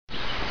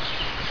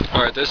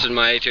Alright, this is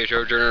my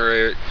HHO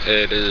generator.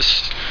 It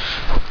is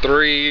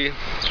 3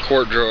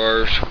 quart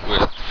jars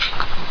with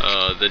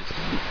the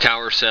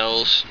tower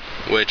cells,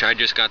 which I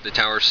just got the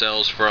tower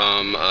cells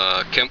from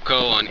kemp-co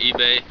on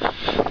eBay,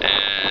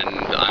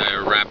 and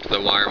I wrapped the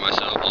wire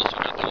myself. Also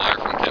got the wire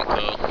from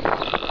kemp-co.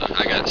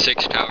 I got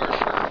 6 towers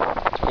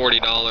for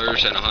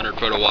 $40 and 100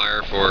 foot of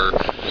wire for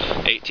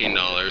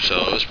 $18,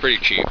 so it was pretty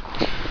cheap.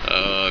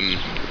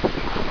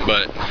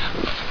 But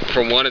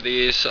from one of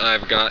these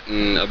I've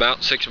gotten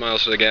about 6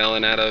 miles to the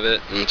gallon out of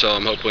it, and so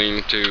I'm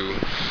hoping to,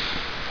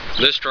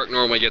 this truck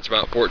normally gets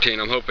about 14,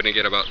 I'm hoping to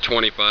get about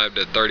 25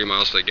 to 30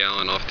 miles to the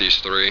gallon off these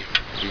 3,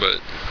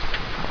 but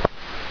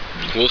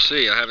we'll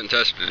see. I haven't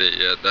tested it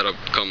yet. That'll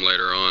come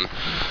later on.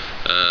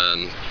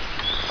 And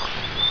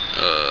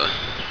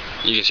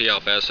you can see how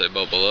fast they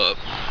bubble up.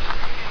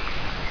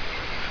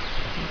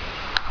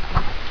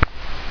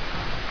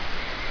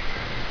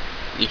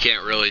 You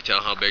can't really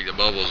tell how big the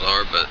bubbles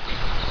are, but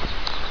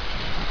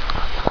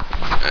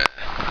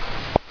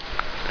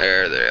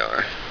there they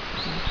are.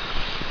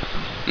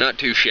 Not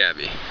too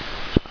shabby.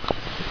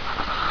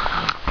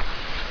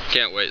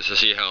 Can't wait to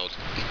see how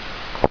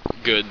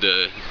good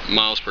the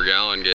miles per gallon gets.